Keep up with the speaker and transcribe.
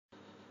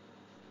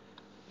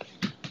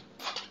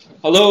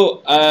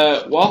Hello,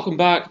 welcome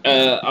back.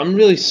 I'm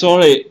really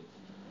sorry,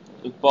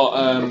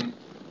 but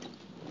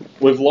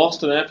we've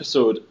lost an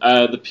episode.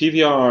 The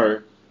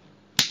PVR,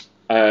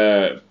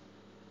 uh,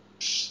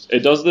 it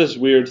does this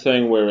weird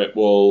thing where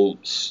the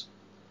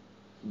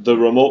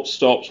remote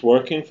stops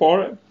working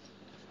for it,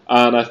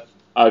 and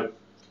I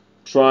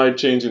tried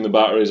changing the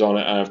batteries on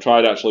it, and I've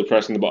tried actually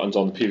pressing the buttons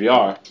on the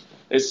PVR.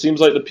 It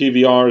seems like the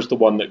PVR is the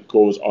one that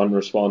goes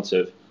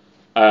unresponsive.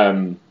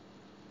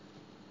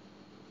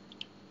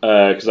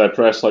 Because I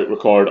press like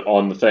record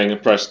on the thing and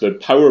press the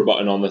power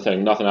button on the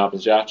thing, nothing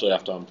happens. You actually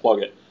have to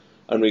unplug it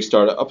and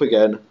restart it up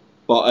again.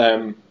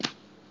 But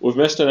we've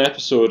missed an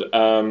episode.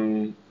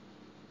 I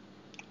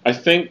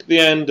think the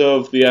end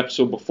of the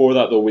episode before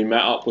that, though, we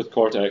met up with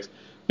Cortex.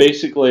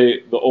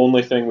 Basically, the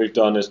only thing we've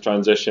done is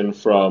transition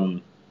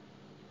from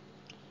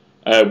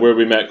where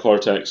we met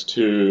Cortex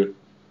to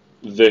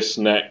this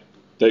next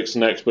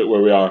bit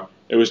where we are.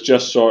 It was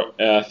just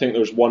I think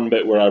there was one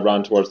bit where I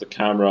ran towards the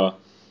camera.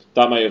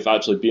 That might have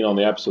actually been on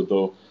the episode,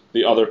 though.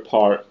 The other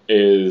part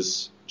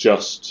is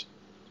just...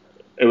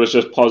 It was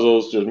just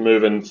puzzles, just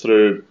moving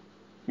through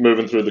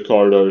the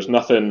corridors.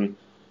 Nothing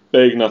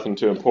big, nothing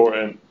too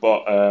important.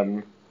 But,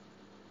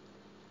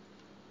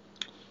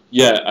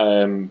 we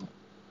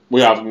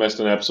haven't missed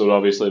an episode,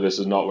 obviously. This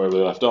is not where we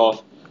left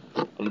off.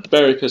 I'm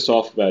very pissed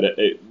off about it.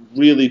 It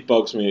really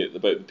bugs me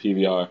about the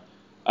PVR.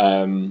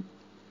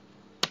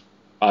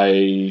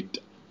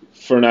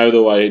 For now,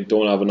 though, I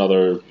don't have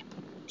another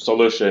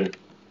solution.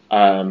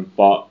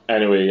 But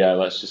anyway, yeah,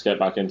 let's just get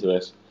back into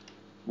this.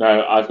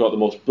 Now, I've got the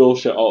most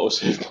bullshit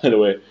autosave, by the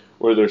way,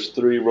 where there's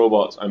 3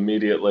 robots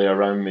immediately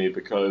around me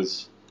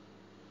because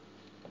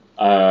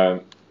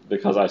I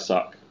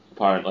suck,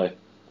 apparently.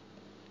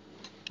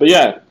 But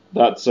yeah,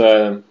 that's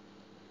the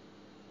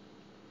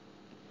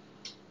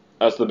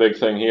big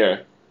thing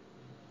here.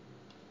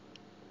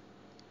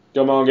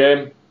 Come on,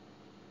 game.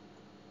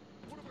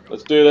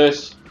 Let's do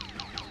this.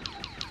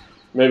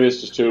 Maybe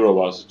it's just 2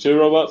 robots. 2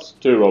 robots?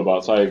 2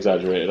 robots. I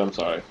exaggerated. I'm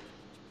sorry.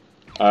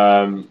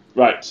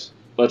 Right.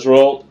 Let's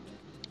roll.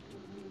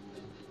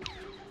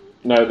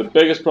 Now, the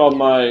biggest problem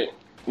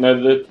Now,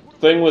 the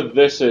thing with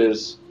this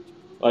is,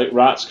 like,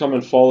 rats come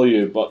and follow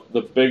you, but the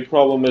big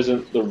problem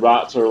isn't the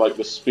rats or, like,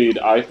 the speed.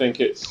 I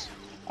think it's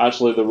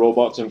actually the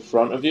robots in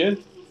front of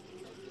you.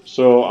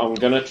 So, I'm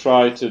gonna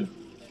try to,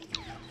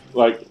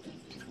 like,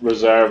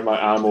 reserve my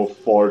ammo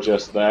for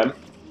just them.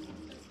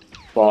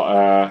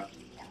 But,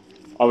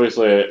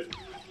 obviously,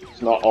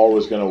 it's not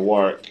always going to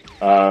work.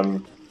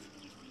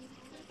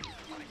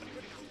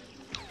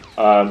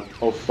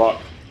 Oh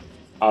fuck.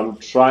 I'm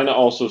trying to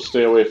also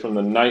stay away from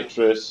the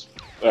nitro.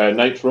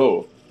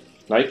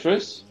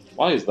 Nitrous?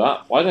 Why is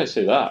that? Why did I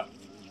say that?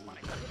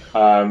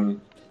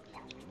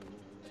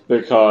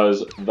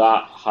 Because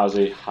that has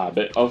a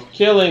habit of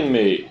killing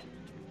me.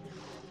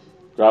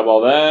 Grab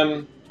all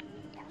them.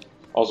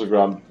 Also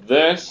grab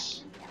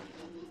this.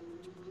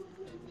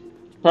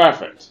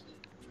 Perfect.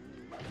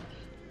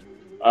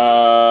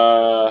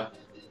 I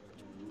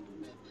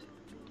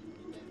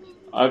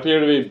appear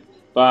to be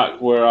back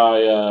where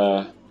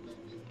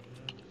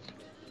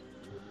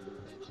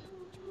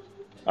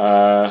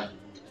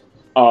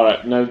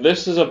alright, now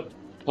this is a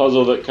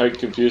puzzle that kind of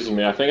confuses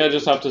me. I think I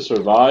just have to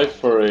survive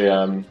for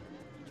a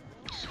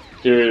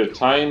period of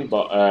time,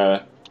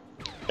 but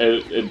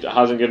it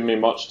hasn't given me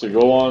much to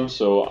go on,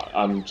 so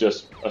I'm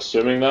just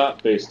assuming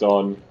that based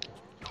on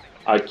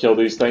I kill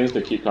these things,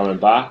 they keep coming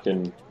back,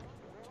 and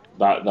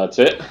that's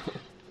it.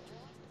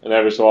 And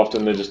every so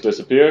often they just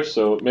disappear,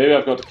 so maybe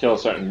I've got to kill a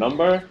certain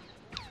number.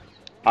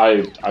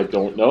 I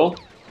don't know.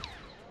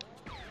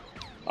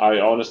 I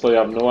honestly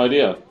have no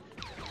idea.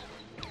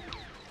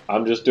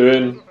 I'm just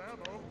doing...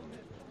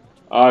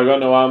 I got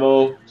no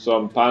ammo, so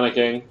I'm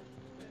panicking.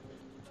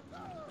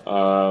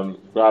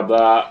 Grab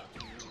that.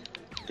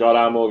 Got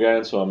ammo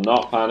again, so I'm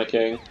not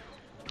panicking.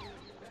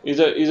 He's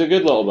a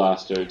good little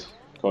bastard,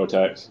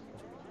 Cortex.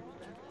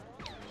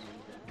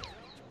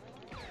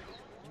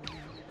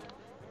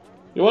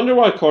 You wonder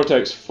why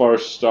Cortex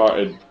first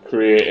started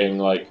creating,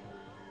 like,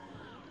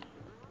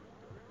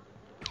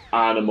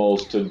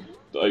 animals to,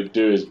 like,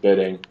 do his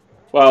bidding.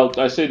 Well,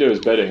 I say do his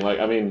bidding, like,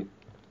 I mean...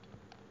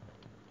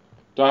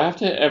 Do I have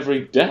to hit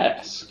every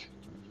desk?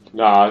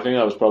 Nah, I think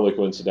that was probably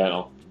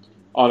coincidental.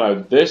 Oh no,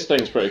 this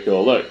thing's pretty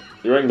cool. Look,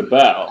 you ring the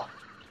bell.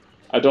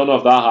 I don't know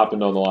if that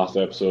happened on the last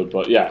episode,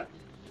 but yeah.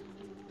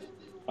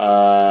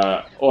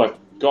 Oh, I've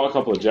got a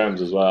couple of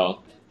gems as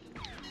well.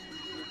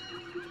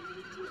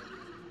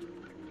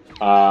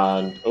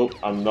 And, oh,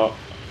 I'm not...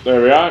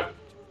 There we are.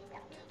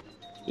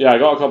 Yeah, I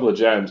got a couple of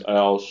gems, and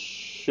I'll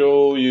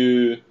show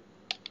you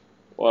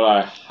what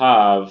I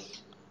have.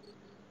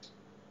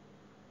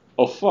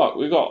 Oh, fuck,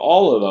 we got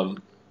all of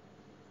them.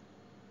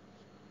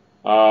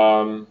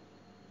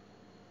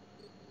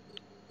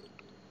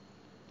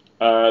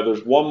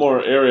 There's one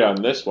more area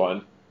on this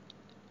one.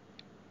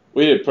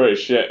 We did pretty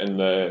shit in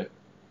the...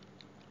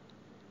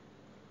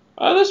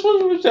 this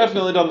one we've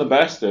definitely done the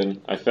best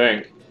in, I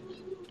think.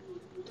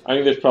 I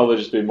think there's probably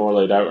just been more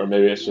laid out, or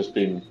maybe it's just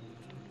been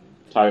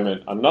time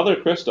in. Another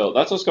crystal.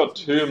 That's just got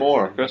 2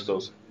 more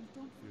crystals.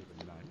 Don't fear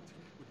the night,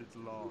 with its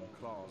long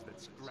claws that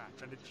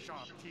scratch and its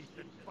sharp teeth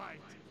that bite.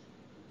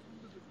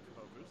 Under the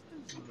covers,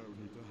 there's no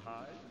need to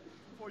hide,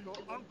 for your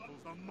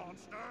uncle's a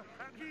monster,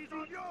 and he's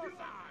on your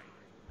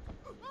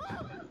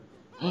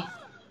side.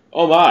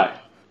 Oh my!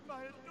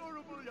 My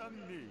adorable young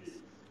niece.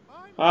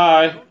 I'm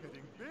Hi! You're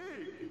getting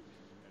big and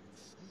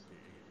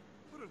sneaky.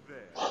 Put her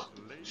there,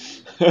 lady.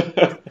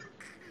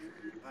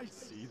 I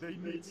see they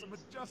need some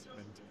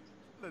adjustment.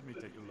 Let me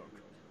take a look.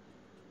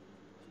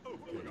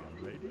 Okay,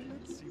 young lady,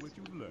 let's see what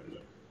you've learned.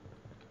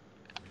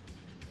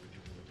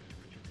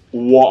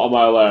 What am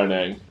I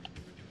learning?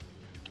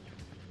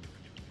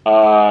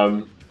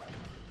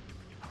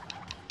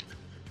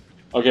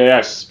 Okay,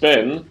 yeah,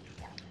 spin.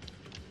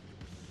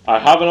 I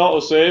have an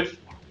autosave.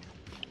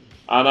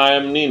 And I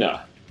am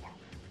Nina.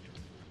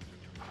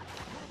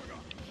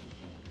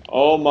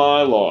 Oh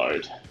my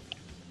lord.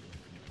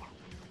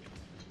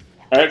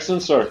 X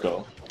and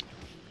circle.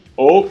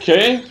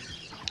 Okay.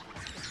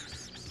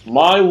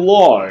 My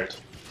lord.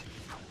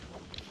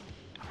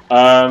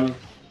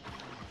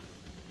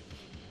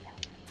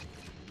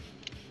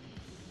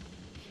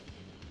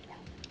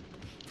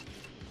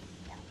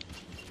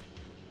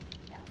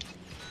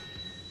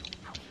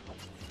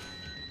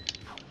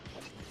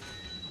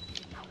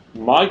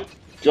 My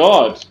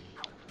god.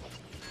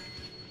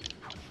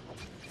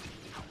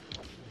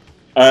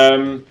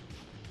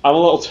 I'm a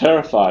little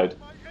terrified.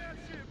 My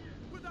airship!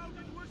 Without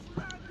it, we're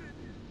stranded!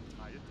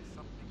 Tie it to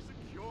something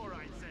secure,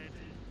 I said.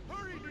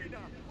 Hurry, Nina,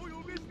 or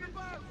you'll miss the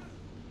bus!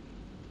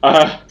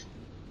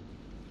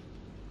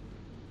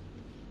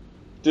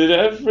 Did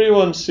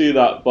everyone see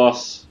that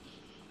bus?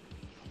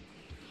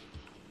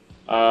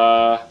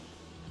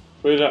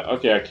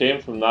 Okay, I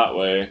came from that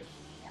way.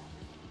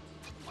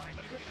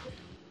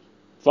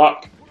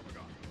 Fuck.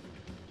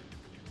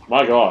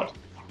 My god.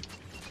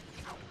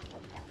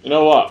 You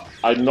know what?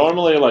 I'd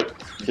normally, like,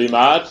 be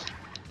mad,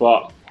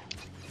 but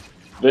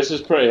this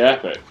is pretty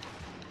epic.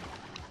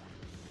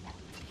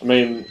 I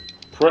mean,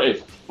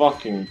 pretty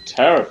fucking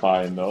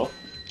terrifying, though.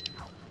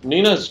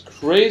 Nina's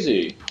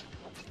crazy.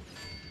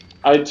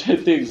 I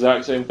did the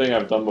exact same thing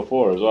I've done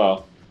before as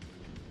well.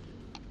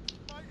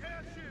 My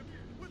airship!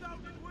 Without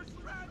it, we're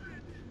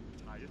stranded!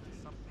 Tie it to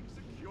something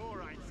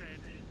secure, I said.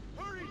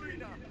 Hurry,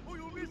 Nina, or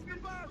you'll miss the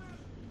bus!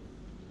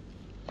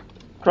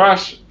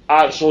 Crash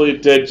actually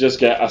did just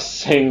get a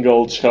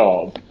single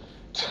job.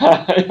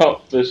 Tie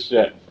up the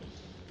ship.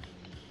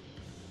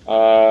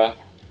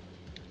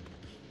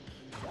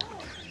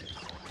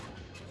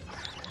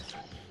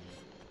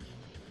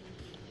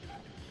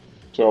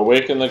 To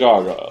awaken the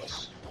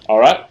gargoyles.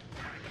 Alright.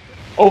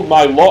 Oh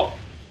my lot.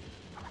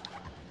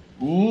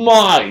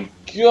 My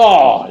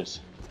god.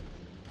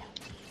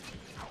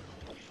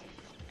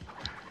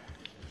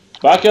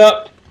 Back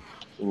up.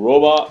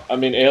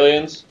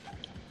 Aliens.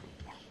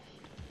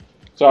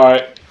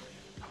 Sorry.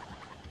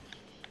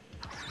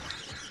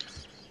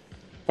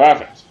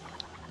 Perfect.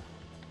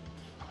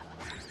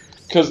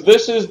 Because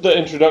this is the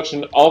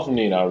introduction of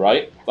Nina,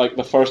 right? Like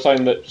the first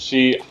time that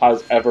she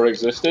has ever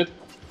existed.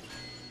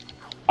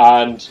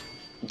 And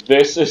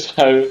this is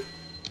how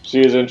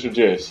she is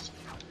introduced.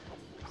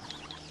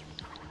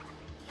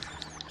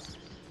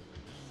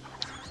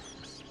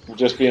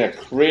 Just being a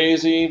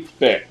crazy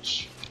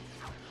bitch.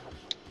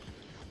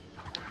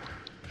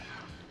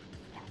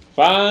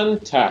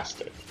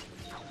 Fantastic.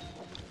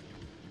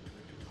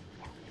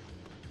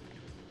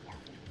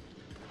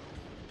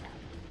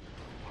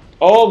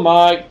 Oh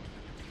my...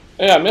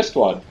 Hey, I missed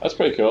one. That's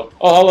pretty cool.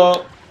 Oh,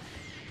 hello.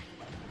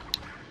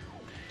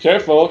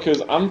 Careful,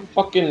 because I'm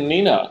fucking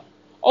Nina.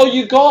 Oh,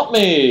 you got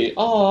me!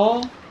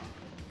 Aww.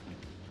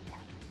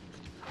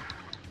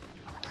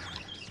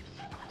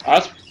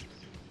 That's...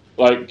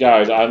 Like,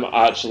 guys, I'm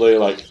actually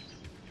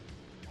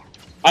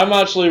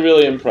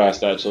really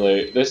impressed,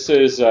 actually. This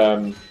is,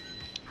 really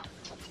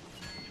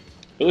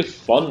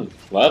fun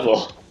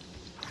level.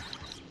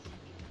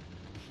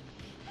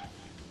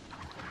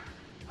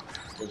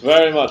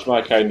 Very much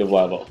my kind of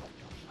level.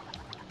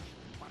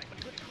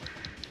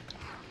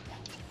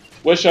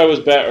 Wish I was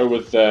better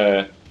with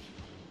that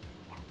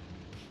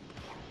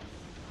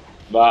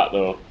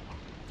though.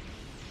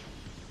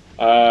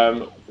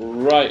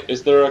 Right,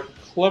 is there a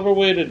clever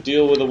way to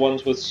deal with the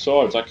ones with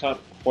swords? I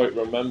can't quite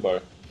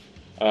remember.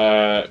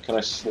 Can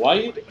I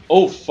slide?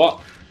 Oh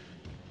fuck.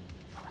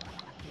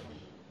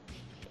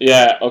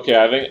 Yeah,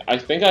 okay, I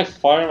think I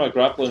fire my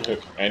grappling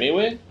hook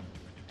anyway.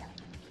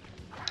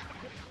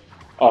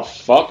 Oh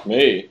fuck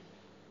me.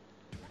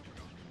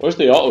 Where's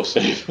the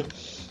autosave?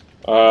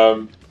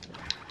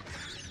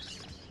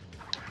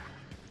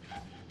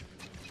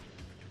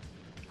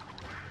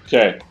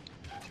 Okay.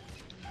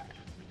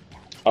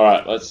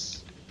 Alright,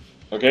 let's...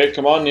 Okay,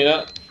 come on,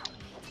 Nina.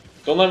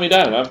 Don't let me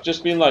down. I've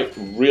just been, like,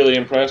 really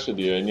impressed with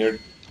you, and you're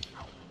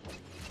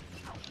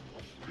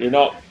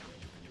not...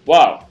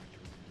 Wow.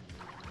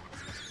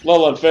 A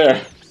little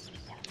unfair.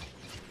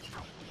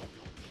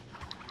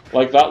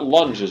 Like, that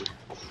lunge is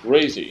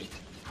crazy.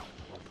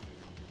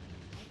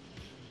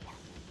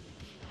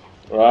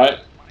 Right.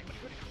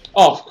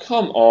 Oh,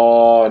 come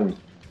on.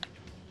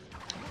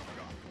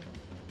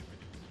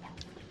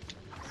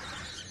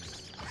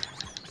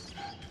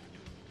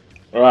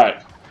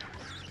 Right.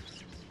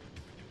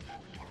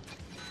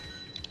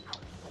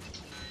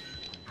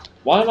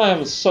 Why am I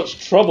having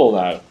such trouble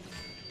now?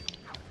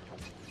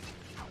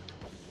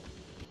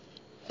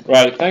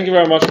 Right, thank you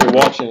very much for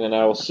watching, and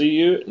I will see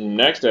you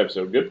next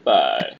episode. Goodbye.